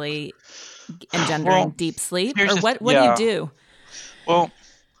necessarily engendering deep sleep. Or what do you do? Well,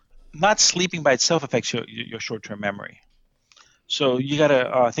 not sleeping by itself affects your short-term memory. So you got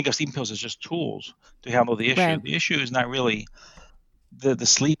to think of sleeping pills as just tools to handle the issue. Right. The issue is not really the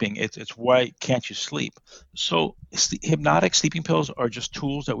sleeping. It's why can't you sleep? So hypnotic sleeping pills are just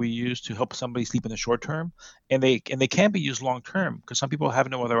tools that we use to help somebody sleep in the short term, and they can be used long term because some people have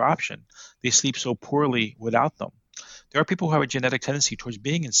no other option. They sleep so poorly without them. There are people who have a genetic tendency towards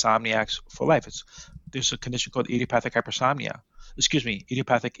being insomniacs for life. There's a condition called idiopathic insomnia.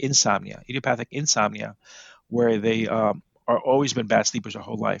 Idiopathic insomnia, where they are always been bad sleepers their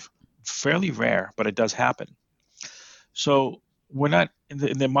whole life. Fairly rare, but it does happen. So we're not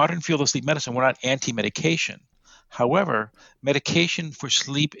in the modern field of sleep medicine. We're not anti-medication. However, medication for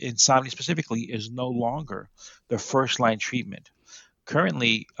sleep insomnia specifically is no longer the first-line treatment.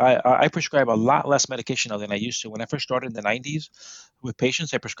 Currently, I prescribe a lot less medication now than I used to. When I first started in the 90s with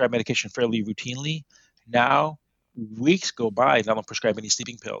patients, I prescribed medication fairly routinely. Now, weeks go by and I don't prescribe any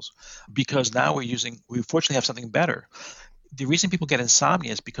sleeping pills because now we fortunately have something better. The reason people get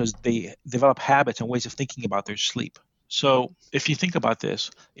insomnia is because they develop habits and ways of thinking about their sleep. So if you think about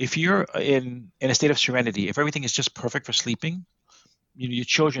this, if you're in a state of serenity, if everything is just perfect for sleeping, your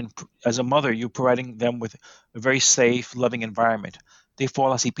children, as a mother, you're providing them with a very safe, loving environment. They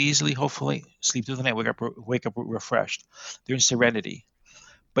fall asleep easily, hopefully, sleep through the night, wake up refreshed. They're in serenity.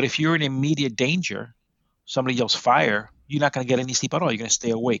 But if you're in immediate danger, somebody yells fire, you're not going to get any sleep at all. You're going to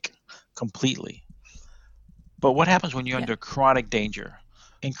stay awake completely. But what happens when you're under chronic danger?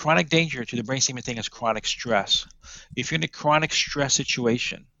 In chronic danger, to the brain same thing as chronic stress. If you're in a chronic stress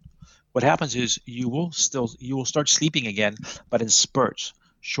situation, what happens is you will start sleeping again, but in spurts,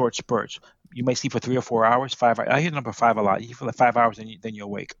 short spurts. You may sleep for 3 or 4 hours, 5 hours. I hear the number 5 a lot. You feel like 5 hours, then you're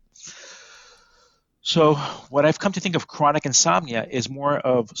awake. So what I've come to think of chronic insomnia is more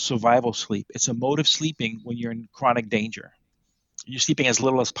of survival sleep. It's a mode of sleeping when you're in chronic danger. You're sleeping as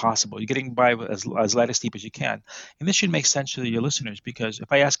little as possible. You're getting by with as light a sleep as you can. And this should make sense to your listeners, because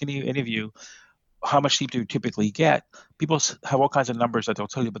if I ask any of you, how much sleep do you typically get? People have all kinds of numbers that they'll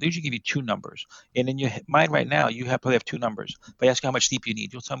tell you, but they usually give you 2 numbers. And in your mind right now, you probably have 2 numbers. If I ask you how much sleep you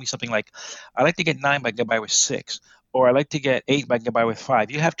need, you'll tell me something like, I like to get 9, but I can get by with 6. Or I like to get 8, but I can get by with 5.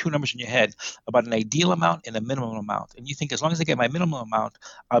 You have 2 numbers in your head about an ideal amount and a minimum amount. And you think, as long as I get my minimum amount,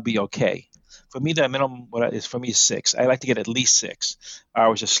 I'll be okay. For me, the minimum is 6. I like to get at least 6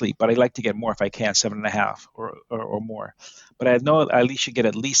 hours of sleep, but I like to get more if I can, 7.5 or more. But I know I at least should get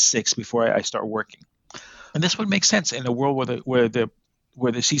at least 6 before I start working. And this would make sense in a world where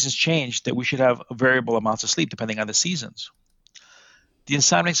the seasons change, that we should have variable amounts of sleep depending on the seasons. The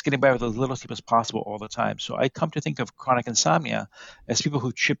insomnia is getting by with as little sleep as possible all the time. So I come to think of chronic insomnia as people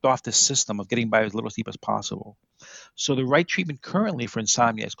who chipped off the system of getting by with as little sleep as possible. So the right treatment currently for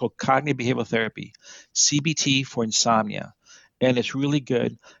insomnia is called cognitive behavioral therapy, CBT for insomnia. And it's really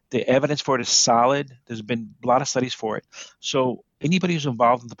good. The evidence for it is solid. There's been a lot of studies for it. So anybody who's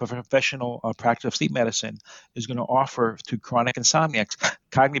involved in the professional practice of sleep medicine is going to offer to chronic insomniacs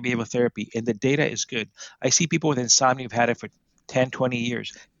cognitive behavioral therapy. And the data is good. I see people with insomnia who've had it for 10, 20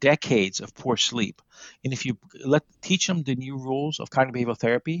 years, decades of poor sleep. And if you teach them the new rules of cognitive behavioral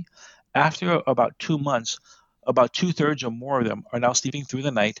therapy, after about 2 months, about 2/3 or more of them are now sleeping through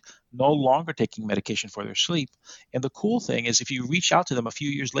the night, no longer taking medication for their sleep. And the cool thing is, if you reach out to them a few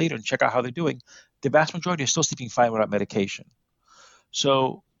years later and check out how they're doing, the vast majority are still sleeping fine without medication.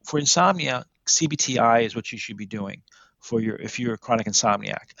 So for insomnia, CBTI is what you should be doing if you're a chronic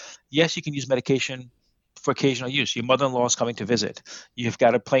insomniac. Yes, you can use medication for occasional use. Your mother-in-law is coming to visit. You've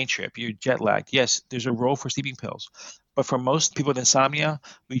got a plane trip. You're jet lagged. Yes, there's a role for sleeping pills. But for most people with insomnia,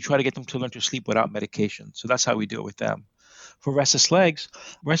 we try to get them to learn to sleep without medication. So that's how we do it with them. For restless legs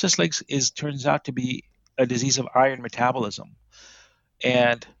turns out to be a disease of iron metabolism.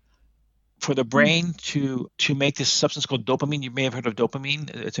 And for the brain to make this substance called dopamine, you may have heard of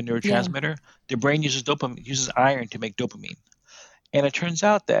dopamine. It's a neurotransmitter. Yeah. The brain uses iron to make dopamine. And it turns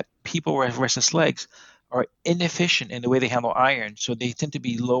out that people with restless legs are inefficient in the way they handle iron, so they tend to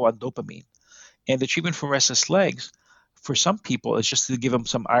be low on dopamine. And the treatment for restless legs, for some people, is just to give them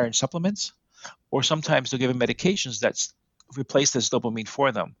some iron supplements, or sometimes they'll give them medications that replace this dopamine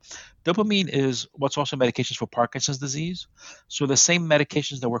for them. Dopamine is what's also medications for Parkinson's disease. So the same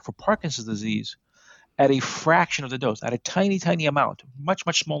medications that work for Parkinson's disease, at a fraction of the dose, at a tiny, tiny amount, much,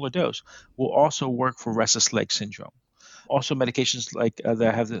 much smaller dose, will also work for restless leg syndrome. Also medications like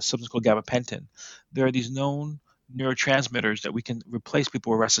that have this substance called gabapentin. There are these known neurotransmitters that we can replace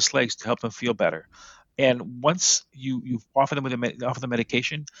people with restless legs to help them feel better. And once you offer them the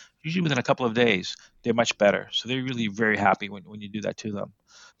medication, usually within a couple of days, they're much better. So they're really very happy when you do that to them.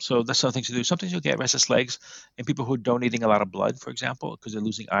 So that's some things to do. Sometimes you'll get restless legs in people who are donating a lot of blood, for example, because they're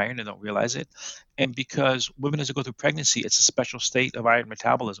losing iron and don't realize it. And because women, as they go through pregnancy, it's a special state of iron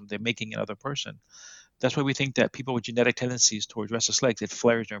metabolism. They're making another person. That's why we think that people with genetic tendencies towards restless legs, it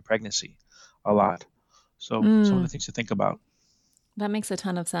flares during pregnancy a lot. So some of the things to think about. That makes a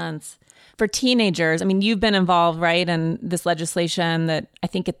ton of sense. For teenagers, I mean, you've been involved, right, in this legislation that I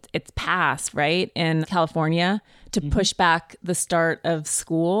think it's passed, right, in California to push back the start of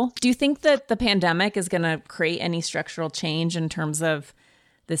school. Do you think that the pandemic is going to create any structural change in terms of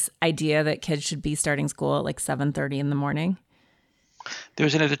this idea that kids should be starting school at like 7:30 in the morning? There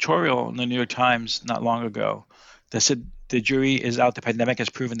was an editorial in the New York Times not long ago that said the jury is out. The pandemic has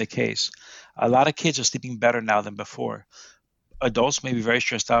proven the case. A lot of kids are sleeping better now than before. Adults may be very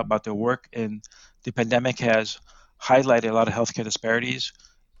stressed out about their work, and the pandemic has highlighted a lot of healthcare disparities.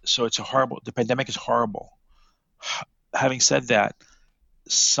 So the pandemic is horrible. Having said that,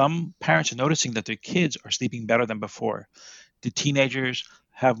 some parents are noticing that their kids are sleeping better than before. The teenagers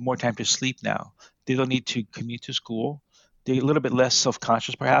have more time to sleep now. They don't need to commute to school. They're a little bit less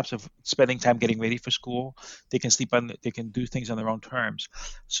self-conscious, perhaps, of spending time getting ready for school. They can they can do things on their own terms.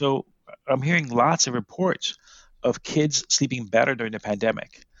 So I'm hearing lots of reports of kids sleeping better during the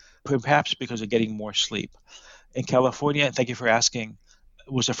pandemic, perhaps because they're getting more sleep. In California, and thank you for asking,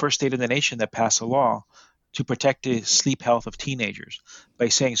 was the first state in the nation that passed a law to protect the sleep health of teenagers by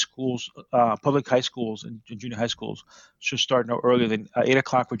saying schools, public high schools and junior high schools should start no earlier than 8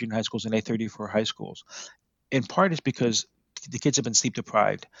 o'clock for junior high schools and 8:30 for high schools. In part, it's because the kids have been sleep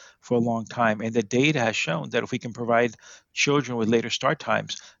deprived for a long time, and the data has shown that if we can provide children with later start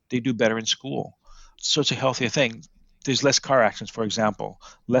times, they do better in school. So it's a healthier thing. There's less car accidents, for example,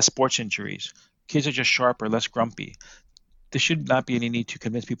 less sports injuries. Kids are just sharper, less grumpy. There should not be any need to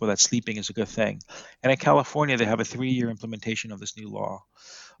convince people that sleeping is a good thing. And in California, they have a 3-year implementation of this new law.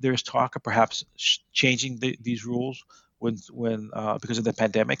 There is talk of perhaps changing these rules when because of the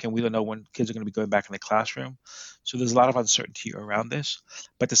pandemic, and we don't know when kids are going to be going back in the classroom. So there's a lot of uncertainty around this.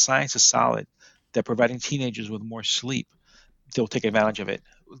 But the science is solid that providing teenagers with more sleep, they'll take advantage of it.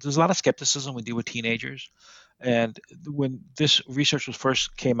 There's a lot of skepticism we deal with teenagers. And when this research was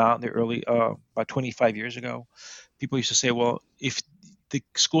first came out in the early, about 25 years ago, people used to say, well, if the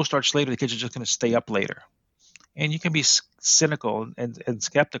school starts later, the kids are just going to stay up later. And you can be cynical and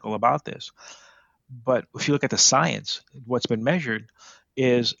skeptical about this. But if you look at the science, what's been measured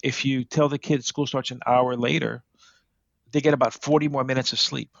is if you tell the kids school starts an hour later, they get about 40 more minutes of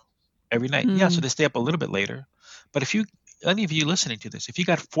sleep every night. Yeah, so they stay up a little bit later. But if any of you listening to this, if you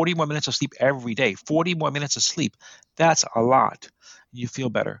got 40 more minutes of sleep every day, 40 more minutes of sleep, that's a lot. You feel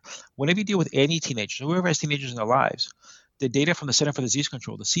better. Whenever you deal with any teenagers, whoever has teenagers in their lives, the data from the Center for Disease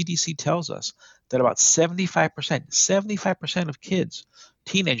Control, the CDC, tells us that about 75% of kids,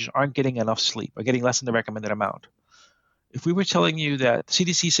 teenagers, aren't getting enough sleep or getting less than the recommended amount. If we were telling you that the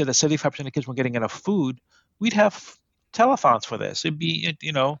CDC said that 75% of kids weren't getting enough food, we'd have telethons for this. It'd be,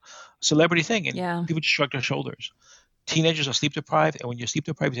 a celebrity thing, and people just shrug their shoulders. Teenagers are sleep deprived, and when you're sleep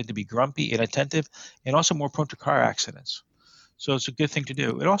deprived, you tend to be grumpy, inattentive, and also more prone to car accidents. So it's a good thing to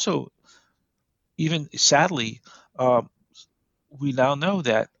do. It also, even sadly, we now know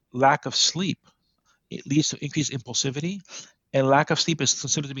that lack of sleep, it leads to increased impulsivity, and lack of sleep is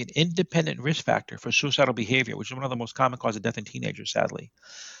considered to be an independent risk factor for suicidal behavior, which is one of the most common causes of death in teenagers, sadly.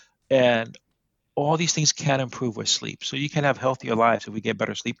 And all these things can improve with sleep. So you can have healthier lives if we get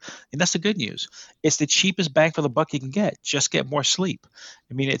better sleep. And that's the good news. It's the cheapest bang for the buck you can get. Just get more sleep.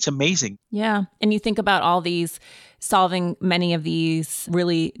 I mean, it's amazing. Yeah. And you think about all these, solving many of these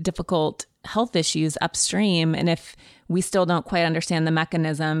really difficult health issues upstream. And if we still don't quite understand the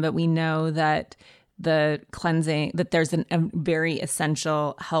mechanism, but we know that the cleansing, that there's a very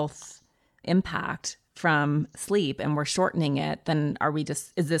essential health impact from sleep, and we're shortening it, then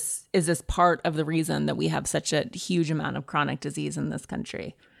is this part of the reason that we have such a huge amount of chronic disease in this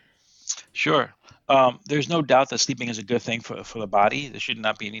country? Sure. There's no doubt that sleeping is a good thing for the body. There should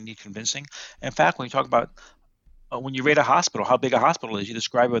not be any need convincing. In fact, when you talk about when you rate a hospital, how big a hospital is, you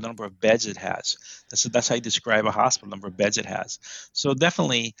describe the number of beds it has. That's how you describe a hospital, number of beds it has. So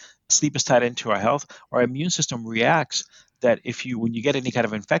definitely sleep is tied into our health. Our immune system reacts that when you get any kind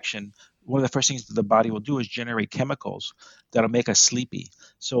of infection, one of the first things that the body will do is generate chemicals that'll make us sleepy.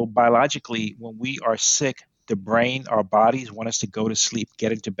 So biologically, when we are sick, the brain, our bodies want us to go to sleep,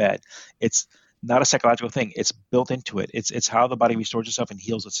 get into bed. It's not a psychological thing. It's built into it. It's how the body restores itself and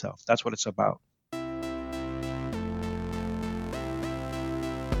heals itself. That's what it's about.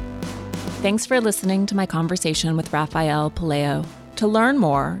 Thanks for listening to my conversation with Rafael Puleo. To learn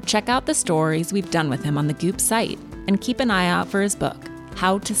more, check out the stories we've done with him on the Goop site, and keep an eye out for his book,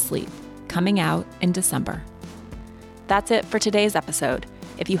 How to Sleep, coming out in December. That's it for today's episode.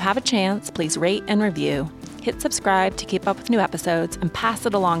 If you have a chance, please rate and review, hit subscribe to keep up with new episodes, and pass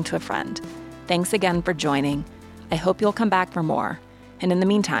it along to a friend. Thanks again for joining. I hope you'll come back for more. And in the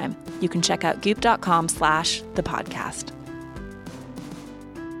meantime, you can check out goop.com/thepodcast.